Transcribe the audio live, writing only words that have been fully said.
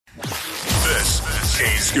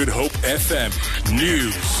is Good Hope FM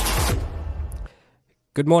News.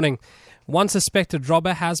 Good morning. One suspected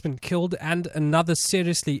robber has been killed and another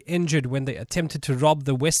seriously injured when they attempted to rob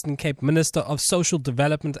the Western Cape Minister of Social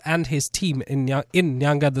Development and his team in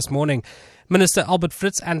Nyanga this morning. Minister Albert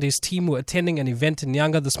Fritz and his team were attending an event in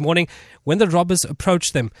Nyanga this morning when the robbers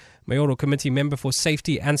approached them. Mayoral Committee Member for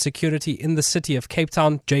Safety and Security in the City of Cape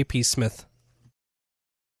Town, J.P. Smith.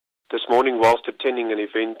 This morning, whilst attending an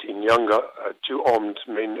event in Nyanga, two armed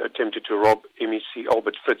men attempted to rob MEC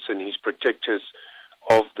Albert Fritz and his protectors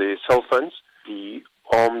of their cell phones. The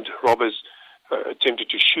armed robbers attempted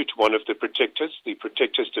to shoot one of the protectors. The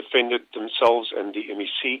protectors defended themselves and the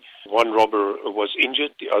MEC. One robber was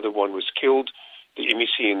injured, the other one was killed. The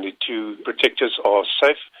MEC and the two protectors are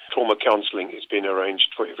safe. Trauma counselling has been arranged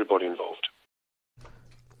for everybody involved.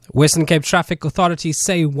 Western Cape traffic authorities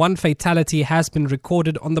say one fatality has been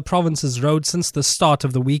recorded on the province's road since the start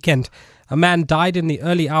of the weekend. A man died in the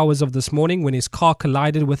early hours of this morning when his car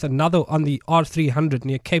collided with another on the R300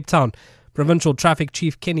 near Cape Town. Provincial Traffic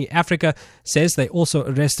Chief Kenny Africa says they also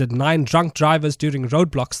arrested 9 drunk drivers during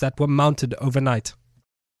roadblocks that were mounted overnight.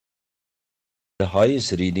 The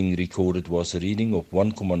highest reading recorded was a reading of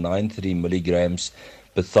 1.93 milligrams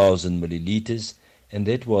per 1,000 millilitres, and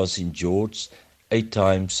that was in George, 8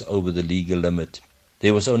 times over the legal limit.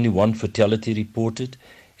 There was only one fatality reported,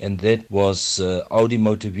 and that was Audi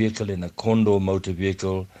motor vehicle and a Condor motor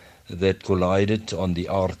vehicle that collided on the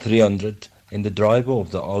R300, and the driver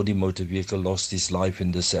of the Audi motor vehicle lost his life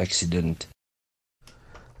in this accident.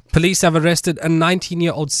 Police have arrested a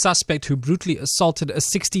 19-year-old suspect who brutally assaulted a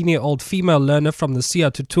 16-year-old female learner from the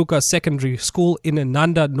Sia Tutuka Secondary School in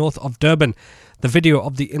Ananda, north of Durban. The video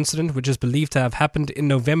of the incident, which is believed to have happened in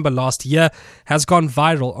November last year, has gone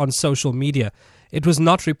viral on social media. It was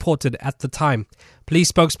not reported at the time.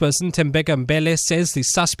 Police spokesperson Tembeka Mbele says the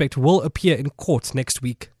suspect will appear in court next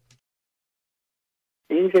week.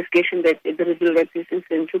 The investigation that revealed that this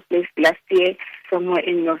incident took place last year, somewhere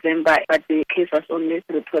in November, but the case was only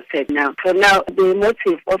reported now. For now, the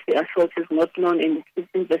motive of the assault is not known and it's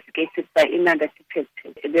investigated by another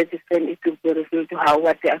detective. That is when it will be revealed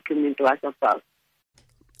what the argument was about.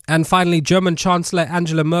 And finally, German Chancellor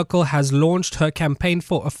Angela Merkel has launched her campaign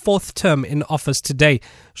for a 4th term in office today.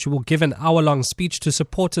 She will give an hour-long speech to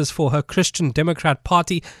supporters for her Christian Democrat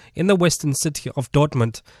Party in the western city of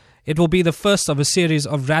Dortmund. It will be the first of a series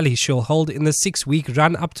of rallies she'll hold in the 6-week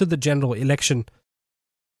run-up to the general election.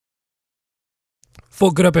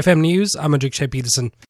 For Good Hope FM News, I'm Adrik Shea Peterson.